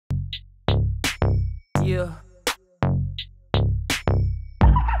Yeah.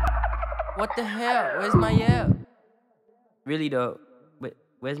 What the hell? Where's Mael? Really though,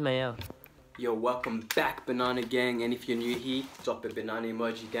 where's Mael? Yo, welcome back, Banana Gang. And if you're new here, drop a banana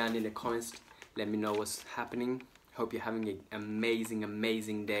emoji down in the comments. Let me know what's happening. Hope you're having an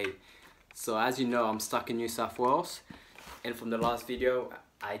amazing day. So as you know, I'm stuck in New South Wales, and from the last video,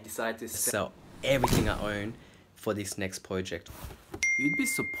 I decided to sell everything I own for this next project. You'd be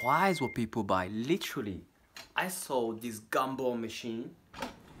surprised what people buy. Literally, I sold this gumball machine.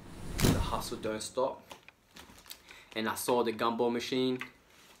 The hustle don't stop. And I sold the gumball machine.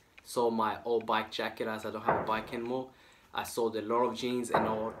 Sold my old bike jacket as I don't have a bike anymore. I sold a lot of jeans and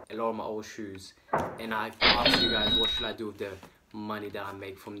a lot of my old shoes. And I asked you guys, what should I do with the money that I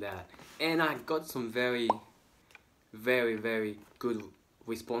make from that? And I got some very good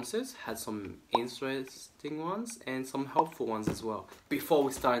responses. Had some interesting ones and some helpful ones as well. Before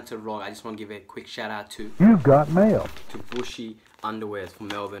we start into roll, I just want to give a quick shout out to Mael. To Bushy Underwears from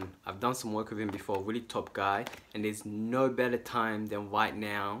Melbourne. I've done some work with him before, really top guy, and there's no better time than right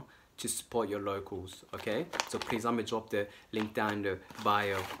now to support your locals, okay? So please, I'm gonna drop the link down in the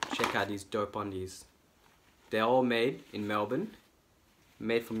bio. Check out these dope undies. They're all made in Melbourne,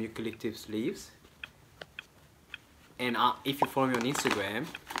 made from eucalyptus leaves. And if you follow me on Instagram,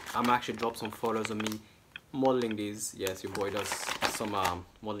 I'm actually drop some photos of me modeling these. Yes, your boy does some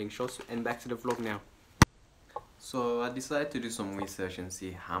modeling shots. And back to the vlog now. So I decided to do some research and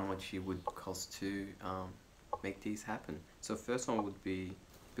see how much it would cost to make these happen. So first one would be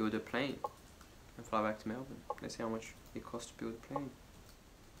build a plane and fly back to Melbourne. Let's see how much it costs to build a plane.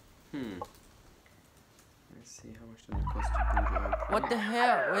 Let's see how much does it cost to build your own plane. What the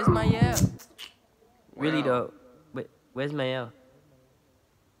hell? Where's Mael? Really though, where's Mael?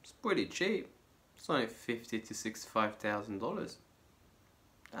 It's pretty cheap. It's only $50,000 to $65,000.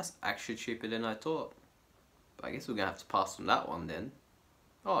 That's actually cheaper than I thought. But I guess we're gonna have to pass on that one then.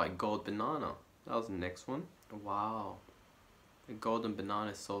 Oh, a gold banana. That was the next one. Wow. A golden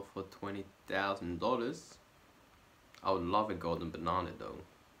banana sold for $20,000. I would love a golden banana though.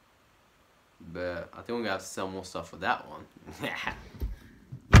 But I think we're gonna have to sell more stuff for that one.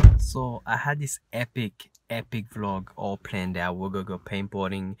 So I had this epic vlog all planned out. We're gonna go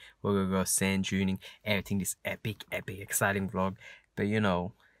paintboarding, we're gonna go sand duning, everything, this epic exciting vlog. But you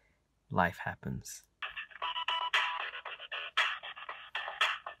know, life happens.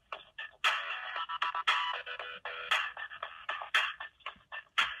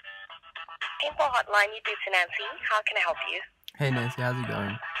 Paintball hotline, you do to Nancy. How can I help you? Hey Nancy, how's it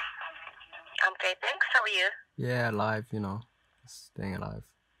going? I'm great, thanks. How are you? Yeah, alive, you know, staying alive.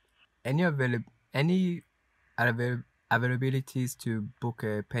 Any availabilities to book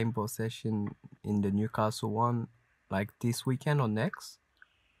a paintball session in the Newcastle one, like this weekend or next?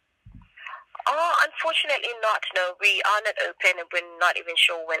 Oh, unfortunately not. No, we are not open and we're not even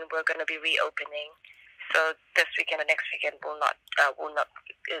sure when we're going to be reopening. So this weekend or next weekend it's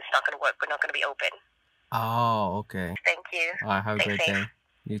not going to work. We're not going to be open. Oh, okay. Thank you. All right, have a Stay great safe. day.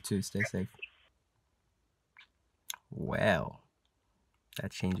 You too, stay safe. Well,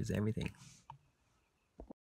 that changes everything.